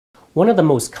One of the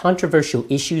most controversial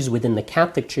issues within the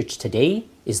Catholic Church today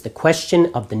is the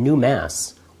question of the new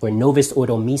Mass, or Novus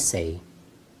Ordo Missae.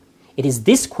 It is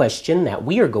this question that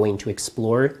we are going to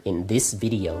explore in this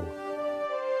video.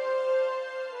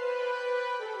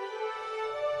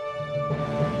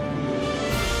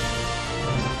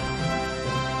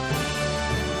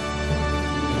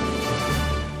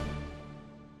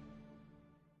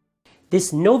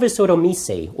 This Novus Ordo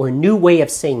Missae, or new way of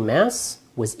saying Mass,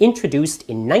 was introduced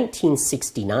in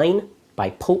 1969 by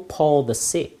Pope Paul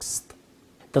VI.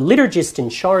 The liturgist in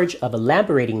charge of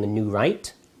elaborating the new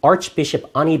rite, Arcebispo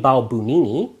Annibale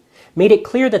Bugnini, made it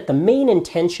clear that the main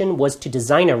intention was to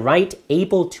design a rite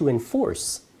able to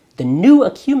enforce the new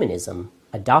ecumenism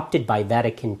adopted by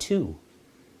Vatican II.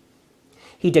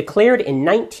 He declared in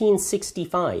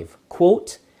 1965,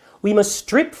 quote, "We must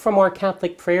strip from our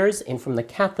Catholic prayers and from the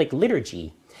Catholic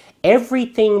liturgy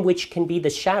everything which can be the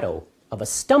shadow of a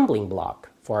stumbling block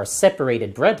for our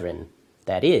separated brethren,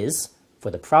 that is, for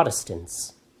the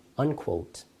Protestants,"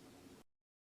 unquote.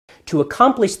 To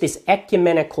accomplish this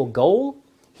ecumenical goal,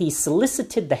 he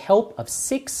solicited the help of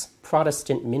 6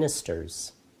 Protestant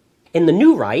ministers. In the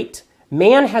new rite,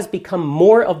 man has become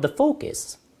more of the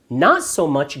focus, not so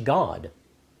much God.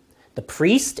 The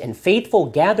priest and faithful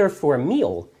gather for a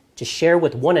meal to share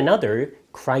with one another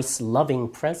Christ's loving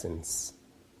presence.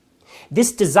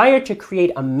 This desire to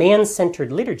create a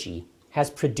man-centered liturgy has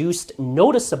produced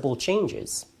noticeable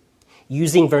changes,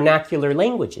 using vernacular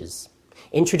languages,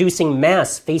 introducing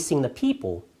Mass facing the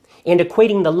people, and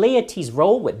equating the laity's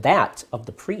role with that of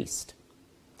the priest.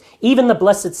 Even the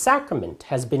Blessed Sacrament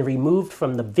has been removed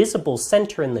from the visible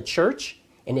center in the church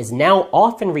and is now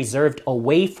often reserved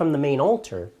away from the main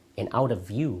altar and out of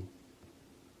view.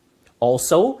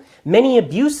 Also, many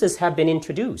abuses have been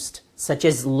introduced, such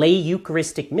as lay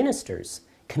Eucharistic ministers,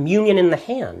 communion in the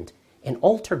hand, and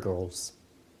altar girls.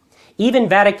 Even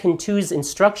Vatican II's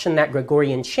instruction that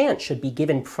Gregorian chant should be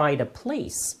given pride of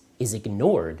place is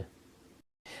ignored.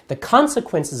 The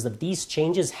consequences of these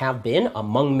changes have been,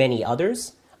 among many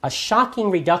others, a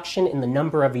shocking reduction in the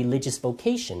number of religious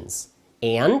vocations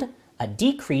and a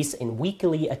decrease in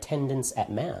weekly attendance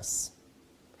at Mass.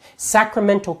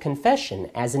 Sacramental confession,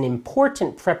 as an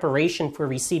important preparation for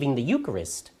receiving the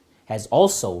Eucharist, has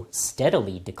also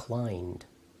steadily declined.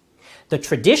 The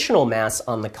traditional Mass,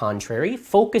 on the contrary,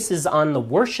 focuses on the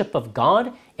worship of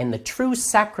God and the true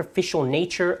sacrificial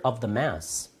nature of the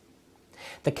Mass.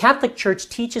 The Catholic Church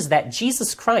teaches that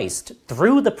Jesus Christ,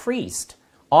 through the priest,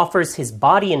 offers his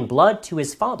body and blood to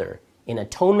his Father in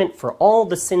atonement for all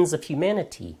the sins of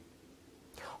humanity.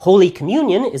 Holy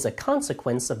Communion is a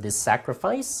consequence of this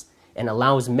sacrifice and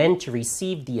allows men to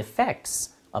receive the effects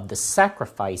of the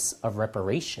sacrifice of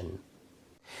reparation.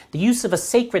 The use of a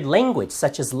sacred language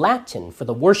such as Latin for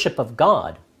the worship of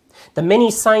God, the many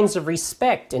signs of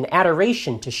respect and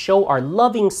adoration to show our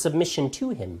loving submission to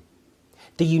him,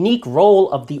 the unique role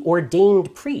of the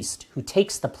ordained priest who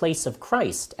takes the place of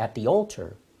Christ at the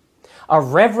altar, a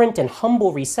reverent and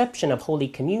humble reception of Holy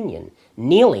Communion,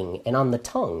 kneeling and on the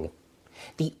tongue,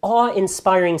 the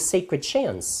awe-inspiring sacred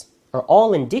chants are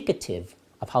all indicative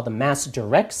of how the Mass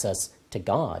directs us to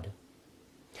God.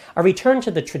 A return to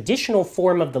the traditional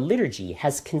form of the liturgy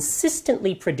has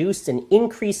consistently produced an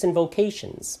increase in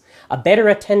vocations, a better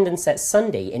attendance at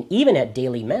Sunday and even at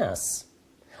daily Mass,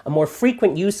 a more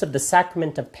frequent use of the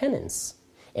sacrament of penance,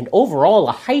 and overall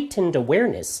a heightened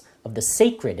awareness of the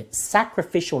sacred,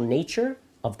 sacrificial nature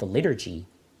of the liturgy.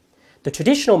 The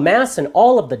traditional Mass and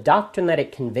all of the doctrine that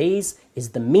it conveys is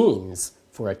the means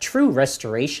for a true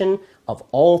restoration of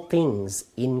all things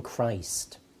in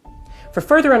Christ. For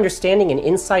further understanding and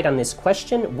insight on this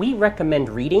question, we recommend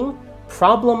reading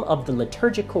Problem of the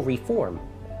Liturgical Reform,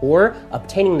 or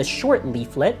obtaining the short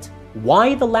leaflet,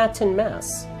 Why the Latin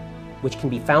Mass, which can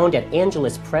be found at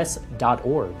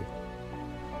angeluspress.org.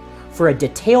 For a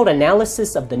detailed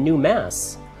analysis of the new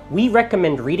Mass, we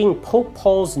recommend reading Pope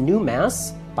Paul's New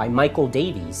Mass by Michael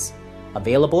Davies,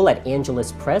 available at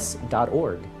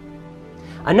angeluspress.org.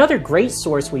 Another great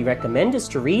source we recommend is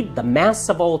to read The Mass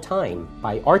of All Time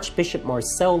by Archbishop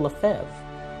Marcel Lefebvre,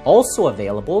 also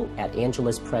available at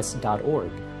angeluspress.org.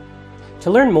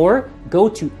 To learn more, go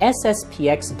to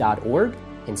FSSPX.org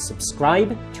and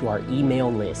subscribe to our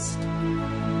email list.